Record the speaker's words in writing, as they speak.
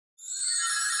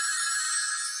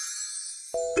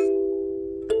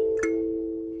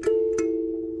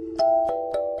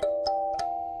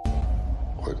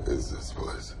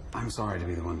sorry to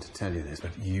be the one to tell you this,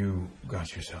 but you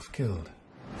got yourself killed.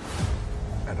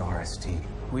 At RST,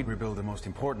 we'd rebuild the most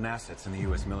important assets in the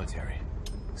U.S. military.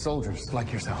 Soldiers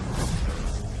like yourself.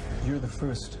 You're the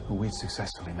first who we'd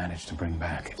successfully managed to bring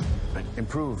back. But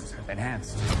improved,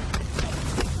 enhanced.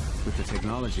 With the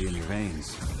technology in your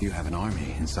veins, you have an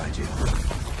army inside you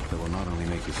that will not only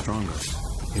make you stronger,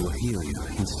 it will heal you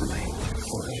instantly.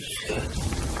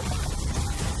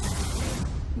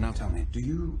 Now tell me, do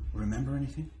you remember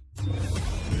anything?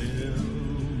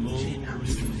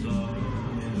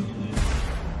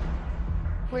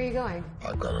 Where are you going?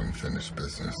 I've got unfinished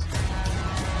business. To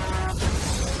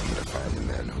find the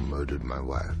man who murdered my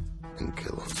wife and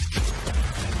kill him.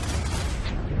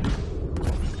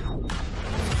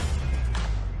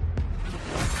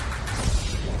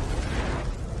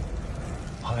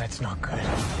 Oh, that's not good.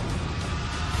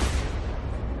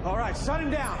 All right, shut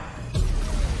him down.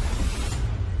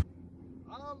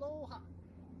 Aloha.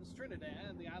 This is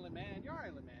Trinidad the Island Man, your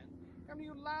Island Man, coming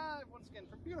to you live once again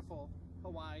from beautiful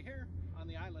Hawaii here on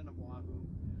the island of Oahu,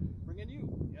 bringing you,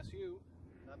 yes you,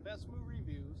 the best movie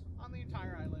reviews on the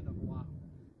entire island of Oahu.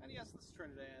 And yes, this is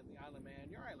Trinidad the Island Man,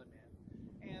 your Island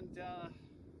Man. And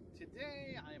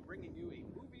today I am bringing you a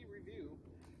movie review,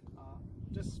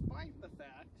 despite the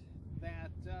fact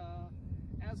that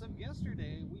as of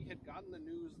yesterday we had gotten the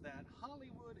news that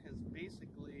Hollywood has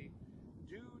basically,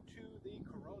 due to the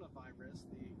coronavirus,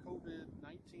 the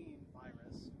COVID-19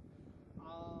 virus,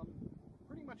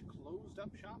 pretty much closed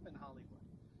up shop in Hollywood.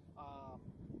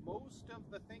 Most of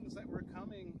the things that were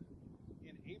coming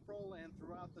in April and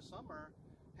throughout the summer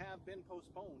have been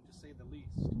postponed, to say the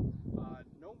least.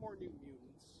 No more New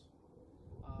Mutants,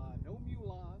 no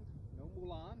Mulan,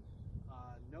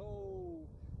 no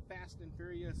Fast and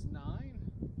Furious 9.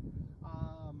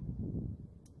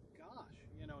 Gosh,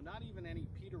 you know, not even any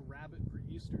Peter Rabbit for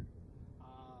Easter.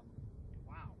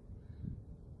 Wow.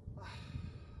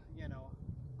 You know,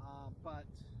 but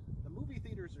the movie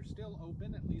theaters are still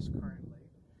open, at least currently.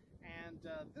 And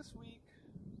this week,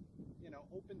 you know,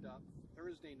 opened up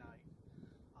Thursday night.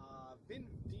 Vin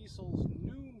Diesel's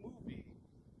new movie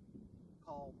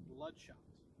called Bloodshot.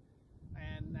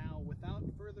 And now, without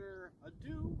further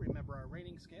ado, remember our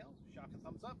rating scale. Shock a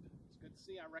thumbs up. It's good to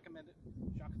see. I recommend it.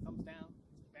 Shock a thumbs down.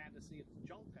 It's bad to see. It's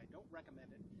junk. I don't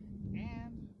recommend it.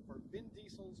 And for Vin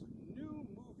Diesel's new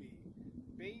movie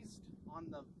based on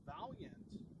the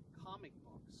Valiant comic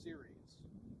book series,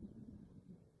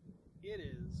 it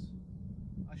is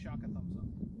a shock a thumbs up.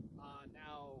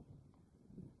 Now,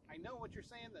 I know what you're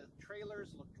saying. The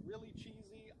trailers looked really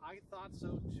cheesy. I thought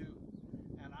so too.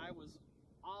 And I was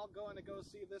all going to go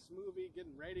see this movie,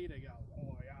 getting ready to go,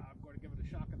 oh yeah, I'm going to give it a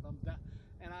shock a thumbs down.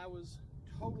 And I was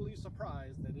totally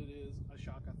surprised that it is a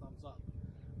shock a thumbs up.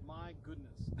 My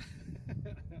goodness.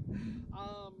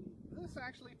 This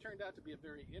actually turned out to be a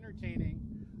very entertaining,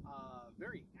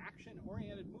 very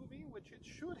action-oriented movie, which it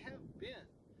should have been.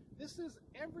 This is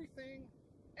everything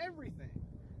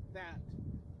that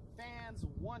fans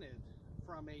wanted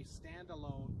from a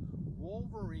standalone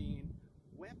Wolverine,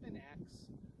 Weapon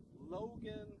X,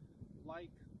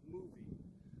 Logan-like movie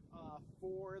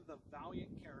for the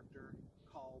Valiant character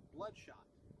called Bloodshot.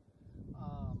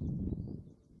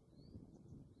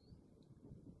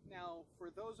 Now, for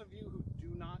those of you who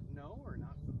do not know or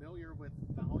not familiar with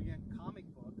Valiant comic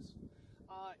books,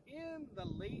 in the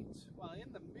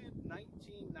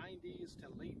mid-1990s to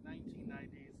late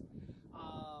 1990s,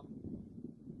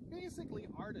 basically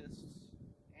artists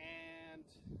and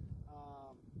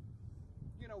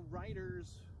you know,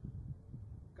 writers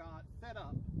got fed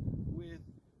up with,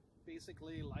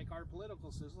 basically like our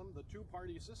political system, the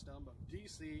two-party system of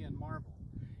DC and Marvel.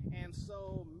 And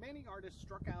so many artists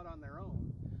struck out on their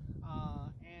own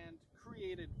and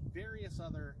created various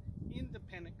other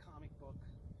independent comic book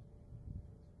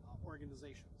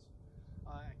organizations,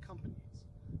 companies.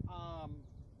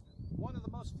 One of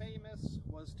the most famous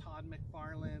was Todd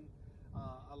McFarlane,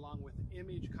 along with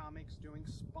Image Comics, doing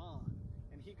Spawn.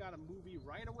 And he got a movie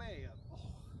right away, a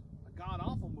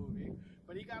god-awful movie,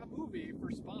 but he got a movie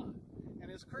for Spawn,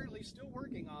 and is currently still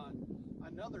working on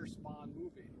another Spawn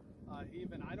movie,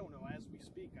 even, I don't know, as we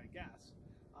speak, I guess.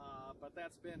 But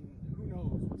that's been, who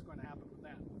knows what's going to happen with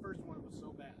that. The first one was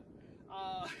so bad.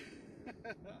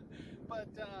 But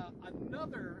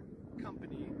another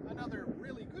company, another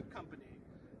really good company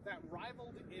that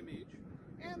rivaled Image,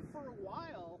 and for a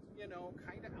while, you know,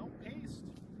 kind of outpaced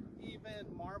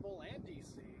even Marvel and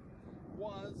DC,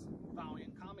 was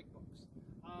Valiant Comic Books.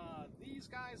 These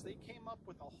guys, they came up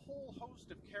with a whole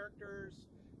host of characters,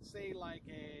 say like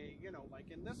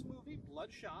like in this movie,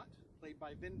 Bloodshot, played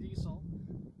by Vin Diesel,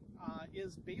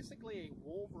 is basically a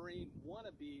Wolverine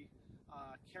wannabe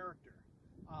character.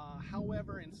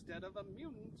 However, instead of a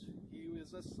mutant, he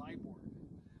was a cyborg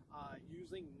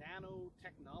using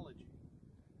nanotechnology.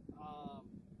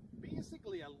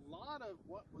 Basically, a lot of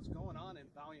what was going on in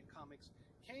Valiant Comics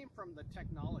came from the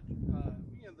technology,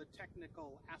 the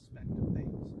technical aspect of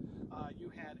things. You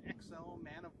had XO,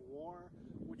 Man of War,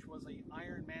 which was a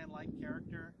Iron Man-like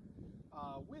character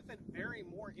with a very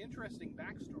more interesting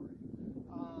backstory,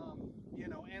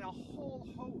 and a whole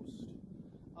host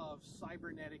of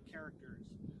cybernetic characters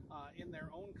in their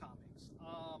own comics.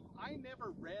 I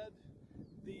never read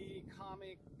the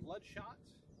comic Bloodshot,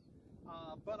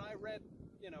 but I read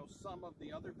some of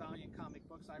the other Valiant comic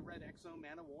books. I read XO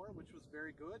Man of War, which was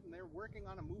very good, and they're working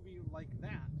on a movie like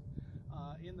that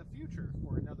in the future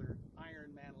for another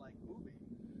Iron Man-like movie.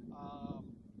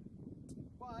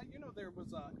 But there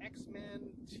was a X-Men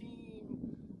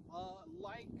team,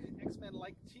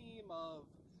 X-Men-like team of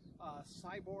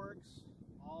cyborgs,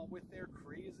 all with their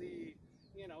crazy,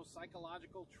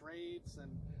 psychological traits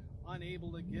and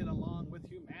unable to get along with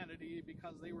humanity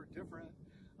because they were different.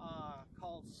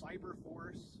 Called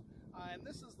Cyberforce, and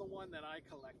this is the one that I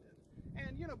collected.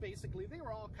 And basically they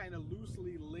were all kind of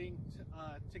loosely linked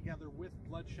together with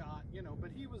Bloodshot,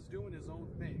 but he was doing his own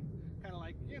thing, kind of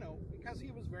like, because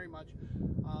he was very much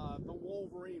the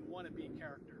Wolverine wannabe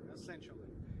character,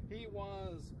 essentially. He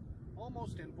was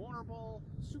almost invulnerable,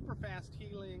 super fast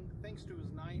healing, thanks to his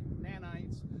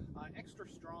nanites, extra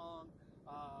strong,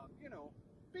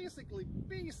 basically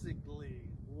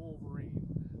Wolverine,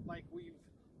 like we've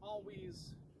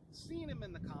always seen him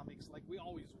in the comics, like we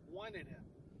always wanted him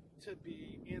to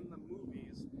be in the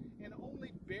movies, and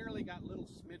only barely got little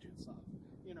smidgets of,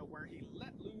 where he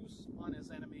let loose on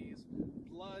his enemies,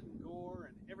 blood and gore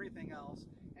and everything else,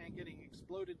 and getting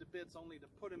exploded to bits only to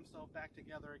put himself back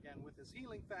together again with his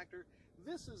healing factor.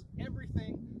 This is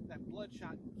everything that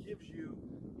Bloodshot gives you,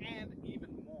 and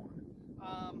even more.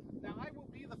 Now, I will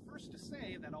be the first to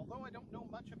say that although I don't know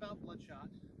much about Bloodshot,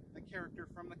 the character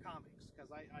from the comics,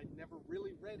 because I never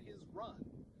really read his run,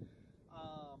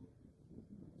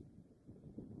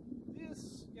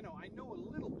 this, I know a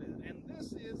little bit, and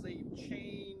this is a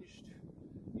changed,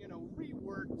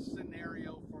 reworked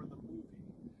scenario for the movie.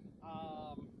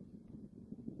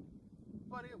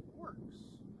 But it works.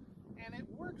 And it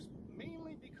works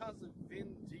mainly because of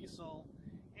Vin Diesel.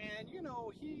 And,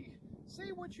 he,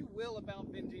 say what you will about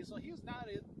Vin Diesel, he is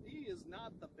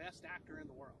not the best actor in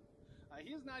the world.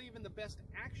 He is not even the best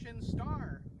action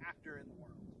star actor in the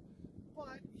world.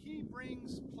 But he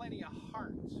brings plenty of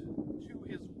heart to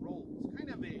his roles, kind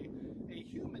of a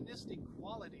humanistic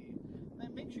quality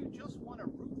that makes you just want to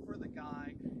root for the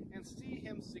guy and see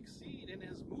him succeed in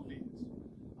his movies,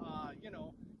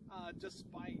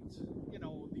 despite,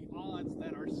 the odds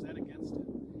that are set against him.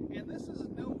 And this is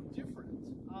no different.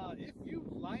 If you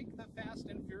like the Fast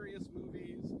and Furious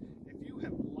movies, if you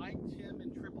have liked him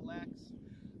in Triple X,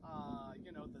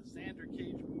 the Xander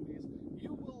Cage movies,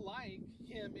 you will like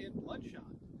him in Bloodshot.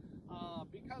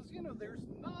 Because, there's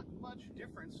not much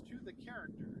difference to the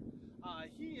character.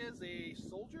 He is a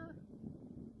soldier,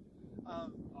 a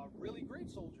really great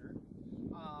soldier.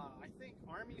 I think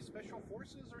Army Special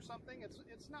Forces or something.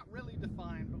 It's not really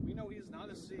defined, but we know he's not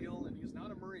a SEAL and he's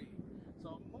not a Marine.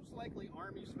 So most likely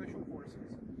Army Special Forces.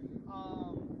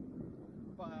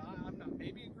 But I'm not,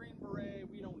 maybe a Green Beret,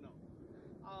 we don't know.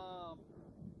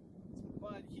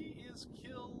 But he is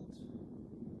killed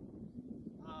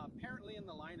apparently in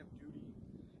the line of duty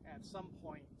at some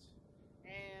point.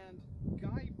 And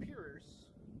Guy Pearce,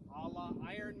 a la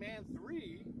Iron Man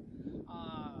 3,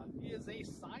 is a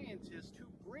scientist who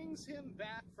brings him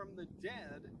back from the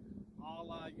dead, a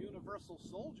la Universal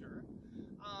Soldier,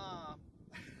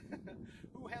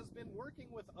 who has been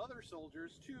working with other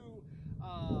soldiers to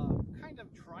kind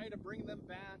of try to bring them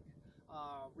back,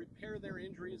 repair their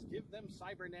injuries, give them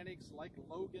cybernetics like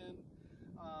Logan,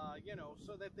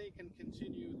 so that they can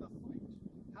continue the fight.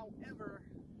 However,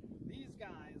 these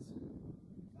guys,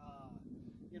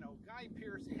 Guy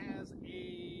Pearce has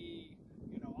a,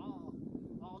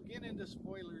 I'll get into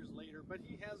spoilers later, but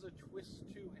he has a twist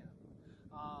to him.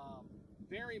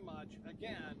 Very much,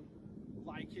 again,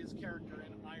 like his character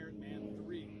in Iron Man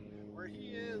 3, where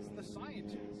he is the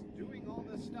scientist doing all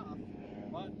this stuff,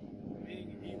 but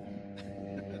being evil.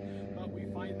 But we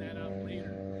find that out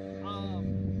later.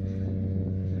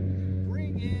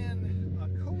 Bring in a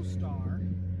co-star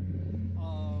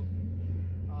of,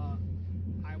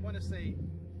 I want to say,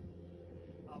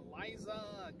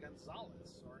 Eliza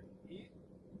Gonzalez,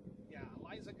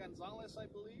 Eliza Gonzalez, I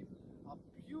believe, a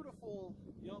beautiful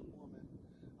young woman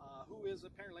who is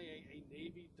apparently a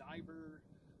Navy diver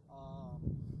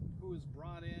who is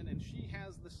brought in, and she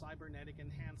has the cybernetic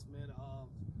enhancement of,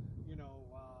 you know,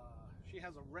 she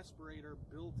has a respirator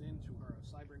built into her, a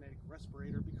cybernetic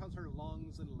respirator, because her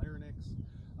lungs and larynx,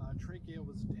 trachea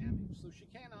was damaged. So she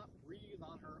cannot breathe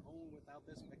on her own without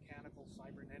this mechanical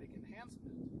cybernetic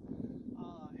enhancement.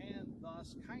 And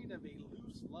thus, kind of a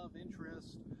loose love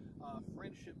interest,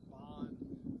 friendship bond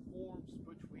forms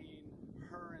between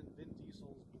her and Vin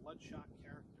Diesel's Bloodshot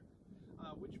character,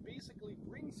 which basically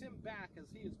brings him back, as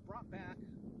he is brought back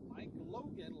like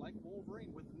Logan, like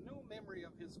Wolverine, with no memory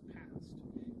of his past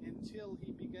until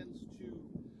he begins to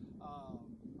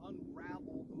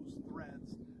unravel those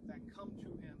threads that come to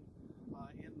him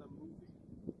in the movie.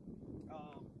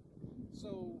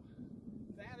 So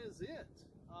that is it.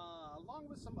 Along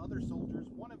with some other soldiers,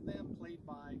 one of them played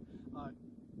by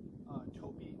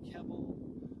Toby Kebbell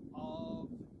of,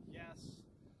 yes,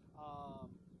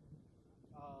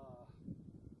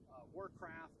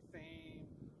 Warcraft fame,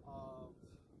 of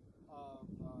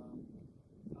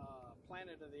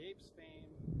Planet of the Apes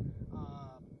fame,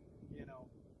 you know,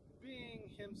 being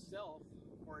himself,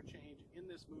 for a change, in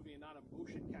this movie and not a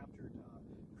motion captured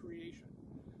creation.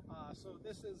 So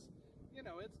this is, you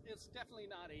know, it's definitely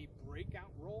not a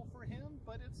breakout role for him,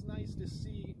 but it's nice to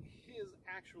see his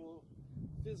actual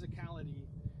physicality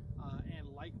and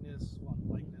likeness,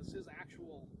 his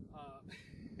actual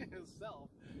self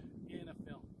in a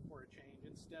film, for a change,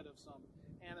 instead of some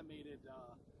animated,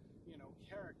 you know,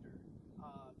 character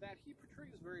that he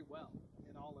portrays very well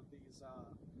in all of these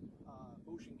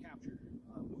motion capture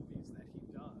movies that he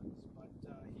does. But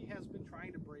he has been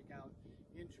trying to break out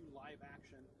into live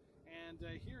action, and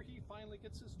here he finally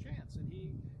gets his chance, and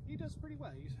he does pretty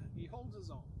well. He holds his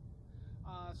own.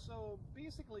 So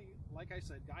basically, like I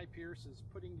said, Guy Pearce is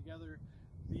putting together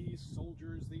these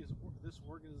soldiers, this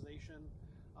organization,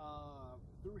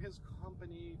 through his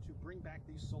company, to bring back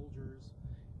these soldiers.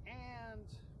 And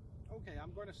okay,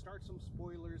 I'm going to start some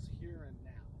spoilers here and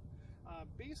now.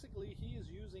 Basically, he is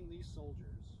using these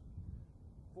soldiers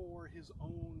for his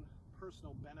own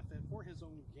personal benefit, for his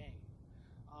own gain.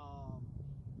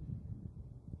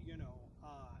 You know,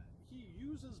 he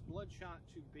uses Bloodshot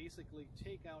to basically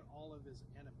take out all of his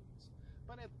enemies.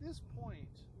 But at this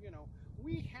point, you know,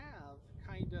 we have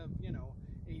kind of, you know,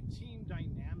 a team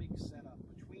dynamic set up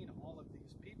between all of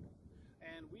these people.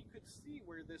 And we could see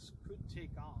where this could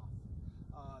take off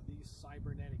these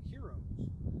cybernetic heroes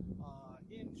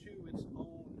into its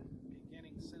own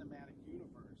beginning cinematic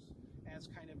universe as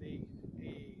kind of a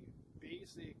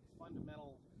basic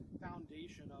fundamental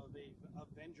foundation of a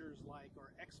Avengers-like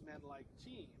or X-Men-like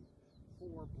team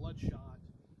for Bloodshot,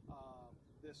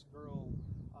 this girl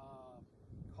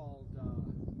called,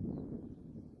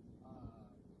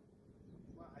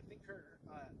 well, I think her,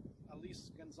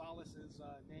 Elise Gonzalez's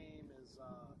name is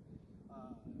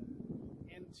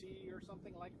NT or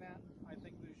something like that. I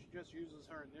think that she just uses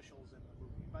her initials in the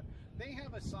movie. But they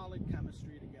have a solid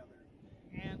chemistry together.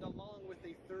 And along with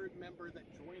a third member that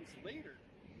joins later,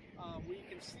 we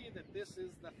can see that this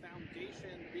is the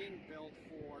foundation being built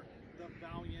for the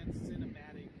Valiant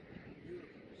Cinematic Universe,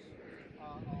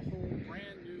 a whole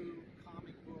brand new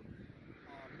comic book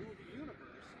movie universe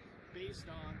based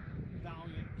on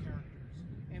Valiant characters.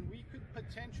 And we could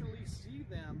potentially see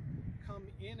them come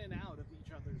in and out of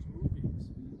each other's movies.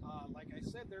 Like I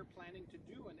said, they're planning to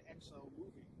do an Exo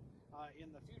movie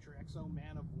in the future, Exo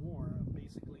Man of War,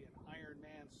 basically an Iron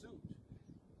Man suit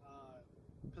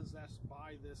possessed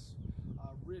by this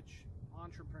rich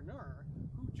entrepreneur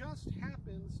who just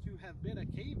happens to have been a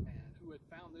caveman who had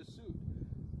found this suit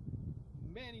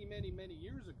many, many, many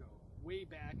years ago, way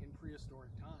back in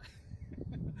prehistoric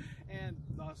time. And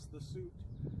thus the suit,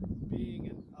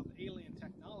 being of alien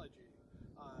technology,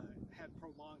 had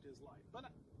prolonged his life. But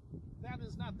that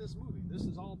is not this movie. This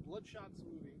is all Bloodshot's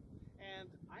movie. And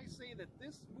I say that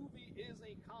this movie is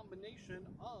a combination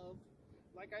of,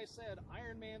 like I said,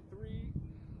 Iron Man 3,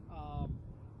 oh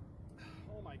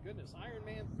my goodness, Iron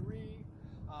Man 3,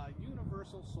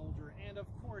 Universal Soldier, and of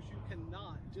course you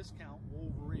cannot discount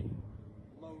Wolverine,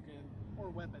 Logan, or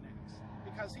Weapon X,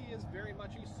 because he is very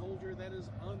much a soldier that is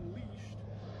unleashed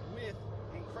with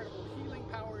incredible healing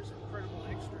powers, incredible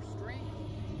extra strength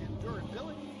and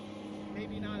durability.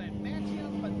 Maybe not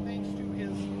adamantium, but thanks to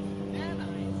his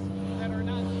nanites that are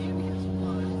not in his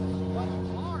blood, but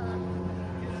are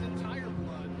his entire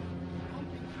blood,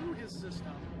 pumping through his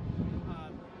system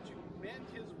to mend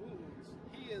his wounds.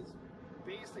 He is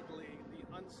basically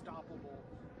the unstoppable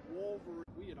Wolverine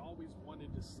we had always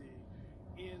wanted to see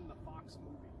in the Fox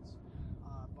movies,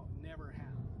 but never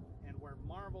have. And where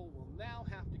Marvel will now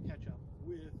have to catch up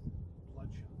with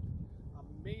Bloodshot.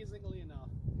 Amazingly enough,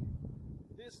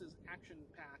 this is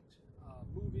action-packed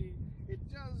movie, it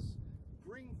does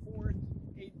bring forth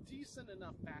a decent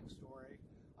enough backstory,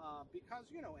 because,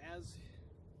 you know, as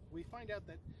we find out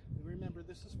that, remember,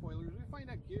 this is spoilers, we find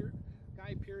out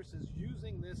Guy Pearce is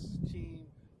using this team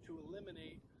to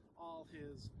eliminate all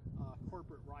his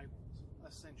corporate rivals,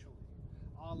 essentially,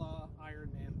 a la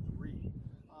Iron Man 3.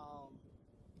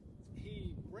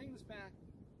 He brings back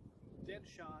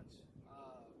Deadshot,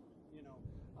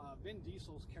 Vin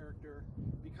Diesel's character,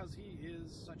 because he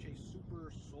is such a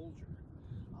super soldier,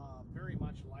 very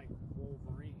much like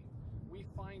Wolverine. We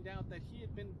find out that he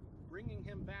had been bringing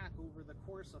him back over the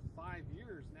course of 5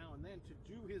 years now and then to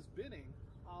do his bidding,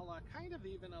 a la kind of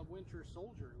even a Winter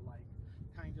Soldier-like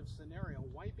kind of scenario,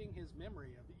 wiping his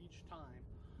memory of each time,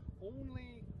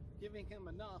 only giving him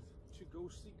enough to go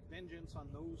seek vengeance on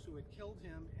those who had killed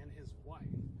him and his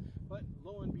wife. But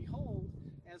lo and behold,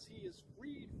 as he is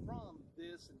freed from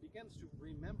this and begins to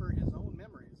remember his own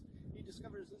memories, he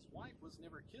discovers his wife was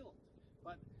never killed,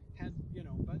 but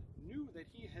knew that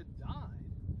he had died,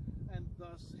 and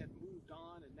thus had moved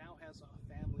on and now has a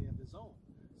family of his own.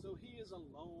 So he is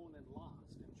alone and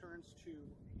lost, and turns to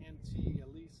NT,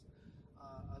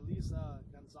 Elisa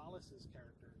Gonzalez's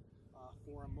character,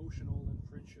 for emotional and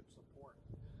friendship support.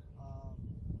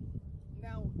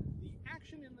 Now, the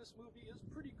action in this movie is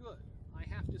pretty good, I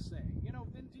have to say. You know,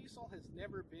 Vin Diesel has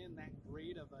never been that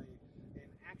great of an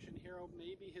action hero.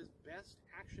 Maybe his best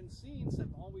action scenes have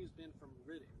always been from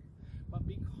Riddick. But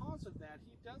because of that,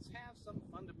 he does have some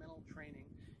fundamental training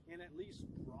in at least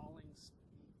brawling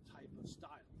type of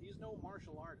style. He's no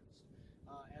martial artist,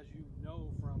 as you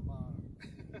know from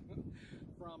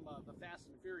the Fast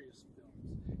and Furious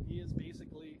films. He is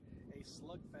basically a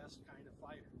slugfest kind of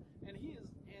fighter, and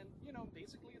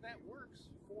basically that works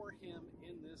for him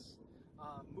in this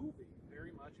movie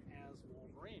very much as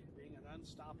Wolverine, being an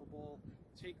unstoppable,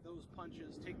 take those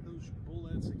punches, take those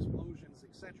bullets, explosions,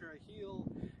 etc., heal,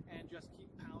 and just keep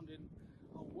pounding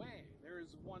away. There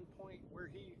is one point where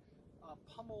he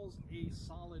pummels a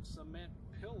solid cement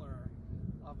pillar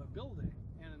of a building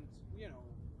and,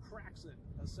 cracks it,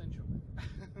 essentially,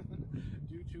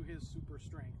 due to his super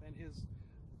strength, and his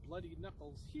bloody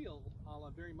knuckles healed, a la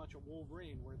very much a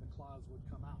Wolverine, where the claws would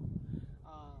come out,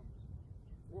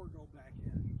 or go back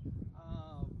in.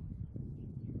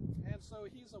 And so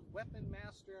he's a weapon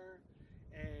master,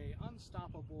 a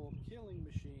unstoppable killing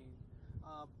machine,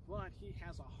 but he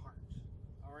has a heart,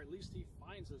 or at least he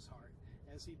finds his heart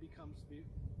as he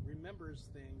remembers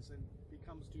things and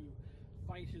becomes to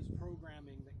fight his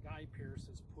programming that Guy Pearce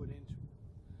has put into him.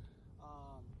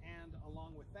 And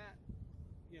along with that,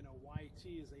 YT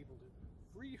is able to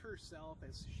free herself,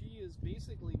 as she is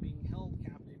basically being held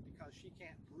captive because she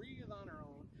can't breathe on her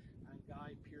own, and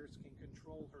Guy Pearce can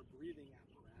control her breathing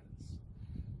apparatus.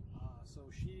 So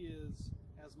she is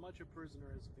as much a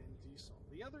prisoner as Vin Diesel.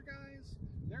 The other guys,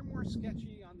 they're more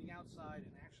sketchy on the outside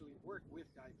and actually work with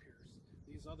Guy Pearce,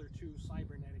 these other two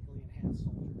cybernetically enhanced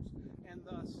soldiers. And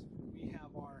thus, we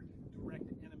have our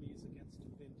direct enemies against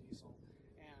Vin Diesel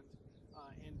and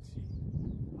NT.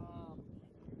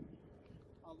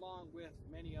 Along with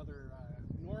many other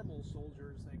normal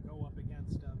soldiers that go up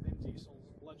against Vin Diesel's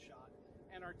Bloodshot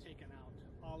and are taken out,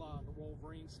 a la the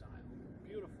Wolverine style.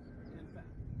 Beautiful, in fact.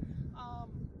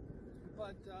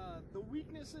 But the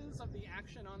weaknesses of the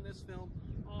action on this film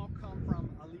all come from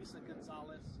Elisa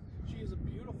Gonzalez. She is a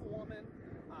beautiful woman,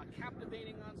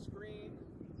 captivating on screen.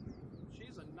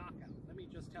 She's a knockout, let me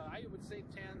just tell you. I would say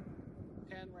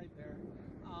 10 right there.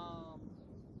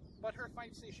 But her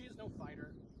fight scene, she is no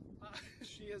fighter.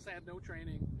 She has had no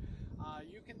training.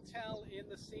 You can tell in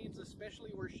the scenes, especially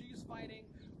where she's fighting,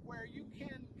 where you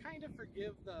can kind of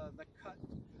forgive the cut,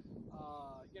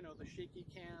 the shaky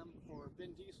cam for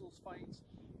Vin Diesel's fights.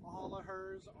 All of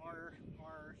hers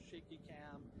are shaky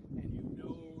cam, and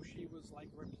she was like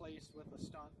replaced with a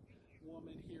stunt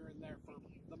woman here and there for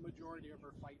the majority of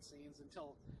her fight scenes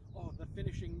until the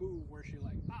finishing move where she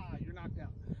you're knocked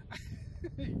out.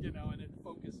 And it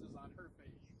focuses on her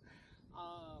face.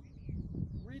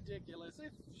 Ridiculous.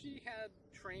 If she had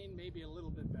trained maybe a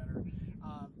little bit better,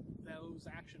 those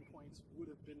action points would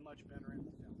have been much better in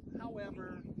the film.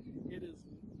 However, it is,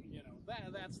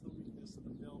 that's the weakness of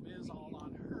the film, is all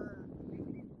on her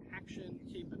action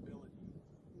capability.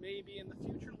 Maybe in the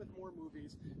future with more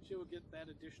movies, she will get that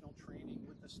additional training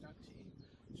with the stunt team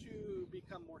to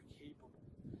become more capable.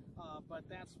 But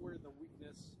that's where the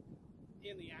weakness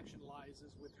in the action lies,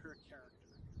 is with her character,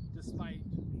 despite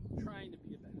trying to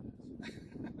be a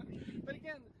badass. But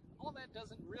again, all that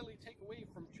doesn't really take away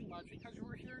from too much, because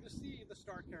we're here to see the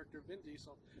star character, Vin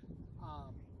Diesel,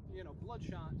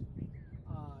 Bloodshot,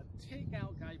 take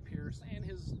out Guy Pearce and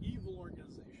his evil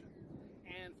organization,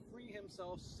 and free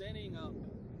himself, setting up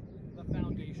the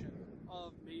foundation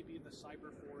of maybe the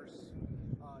Cyber Force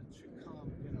to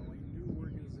come, you know, a new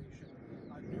organization,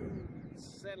 a new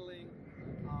settling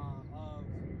of,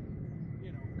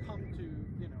 you know, come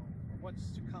to, you know,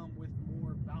 what's to come with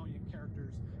more Valiant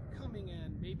characters coming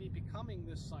in, maybe becoming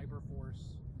this Cyber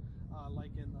Force,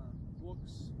 like in the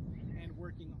books, and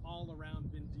working all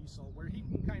around Vin Diesel, where he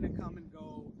can kind of come and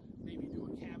go, maybe do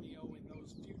a cameo in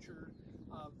those future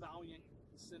Valiant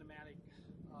Cinematic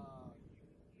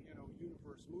you know,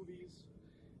 Universe movies,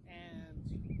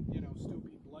 and, you know, still be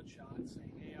Bloodshot,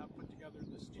 saying, hey, I put together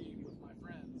this team with my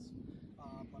friends,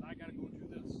 but I gotta go do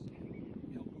this.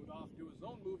 He'll go off, do his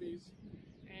own movies,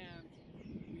 and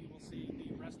we will see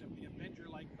the rest of the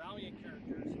Avenger-like Valiant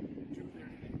characters do their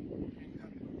thing and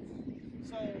cut loose.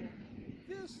 So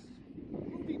this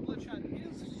movie Bloodshot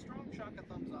is a strong shock, a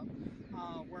thumbs up,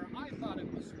 where I thought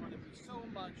it was going to be so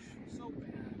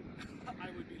bad, I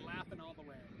would be laughing all the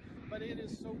way. But it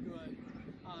is so good,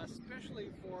 especially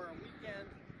for a weekend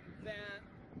that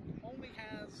only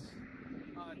has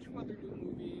 2 other new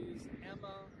movies,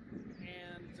 Emma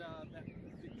and that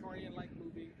Victorian-like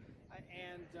movie,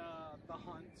 and The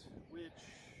Hunt, which,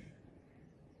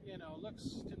 you know,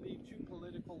 looks to be too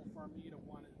political for me to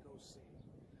want to go see.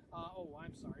 Oh,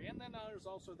 I'm sorry. And then there's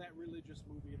also that religious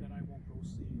movie that I won't go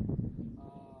see.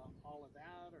 All of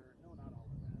that, or no, not all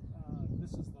of that.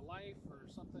 This Is the Life, or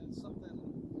something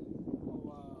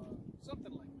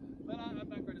like that. But I'm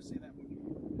not going to see that movie.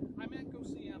 I meant go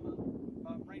see Emma,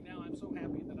 but right now I'm so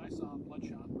happy that I saw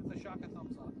Bloodshot with a shock, a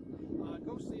thumbs up.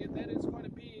 Go see it. That is going to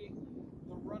be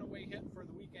the runaway hit for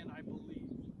the weekend, I believe.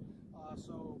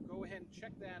 So go ahead and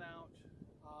check that out.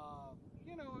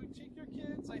 You know, take your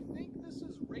kids. I think this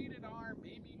is rated R,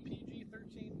 maybe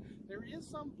PG-13. There is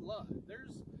some blood.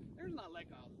 There's not like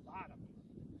a lot of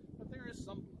blood, but there is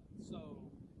some blood. So,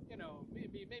 you know,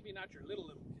 maybe not your little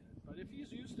kid, but if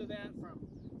he's used to that from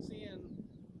seeing,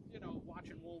 you know,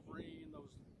 watching Wolverine,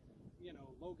 those, you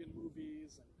know, Logan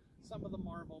movies, and some of the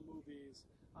Marvel movies,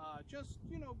 just,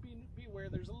 you know, beware.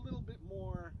 There's a little bit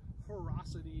more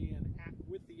ferocity and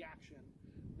with the action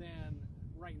than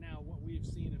right now what we've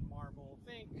seen in Marvel.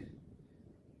 Think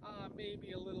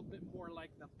maybe a little bit more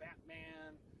like the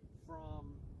Batman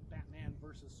from Batman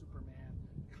versus Superman,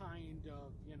 kind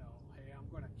of, you know, hey, I'm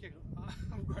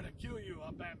gonna kill you,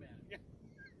 I'm Batman.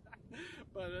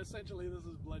 But essentially this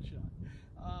is Bloodshot.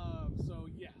 So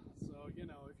yeah, so, you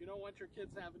know, if you don't want your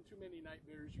kids having too many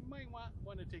nightmares, you might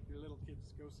want to take your little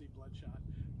kids to go see Bloodshot.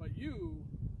 But you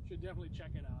should definitely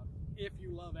check it out if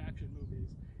you love action movies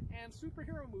and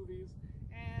superhero movies,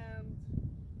 and,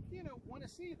 you know, want to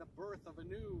see the birth of a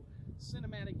new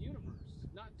cinematic universe.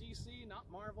 Not DC, not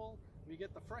Marvel. We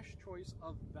get the fresh choice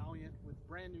of Valiant with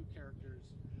brand new characters.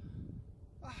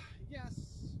 Yes,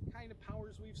 kind of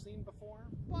powers we've seen before,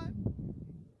 but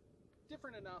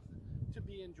different enough to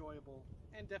be enjoyable,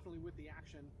 and definitely with the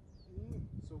action,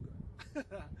 so good.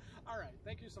 Alright,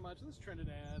 thank you so much. This is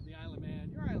Trinidad, the Island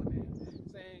Man, your Island Man,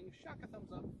 saying shock a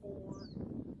thumbs up for,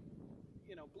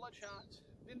 you know, Bloodshot,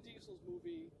 Vin Diesel's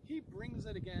movie. He brings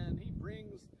it again. He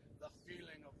brings the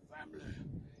feeling of family,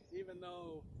 even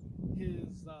though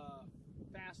his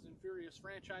Fast and Furious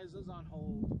franchise is on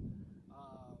hold.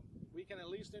 We can at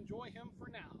least enjoy him for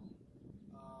now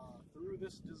through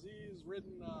this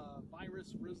disease-ridden,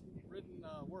 virus-ridden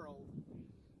world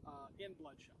in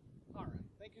Bloodshot. All right,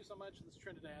 thank you so much. This is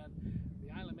Trinidad, the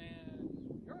Island Man,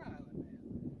 your Island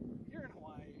Man, here in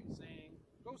Hawaii, saying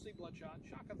go see Bloodshot,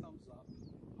 shock a thumbs up.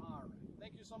 All right,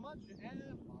 thank you so much,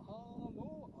 and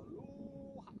mahalo.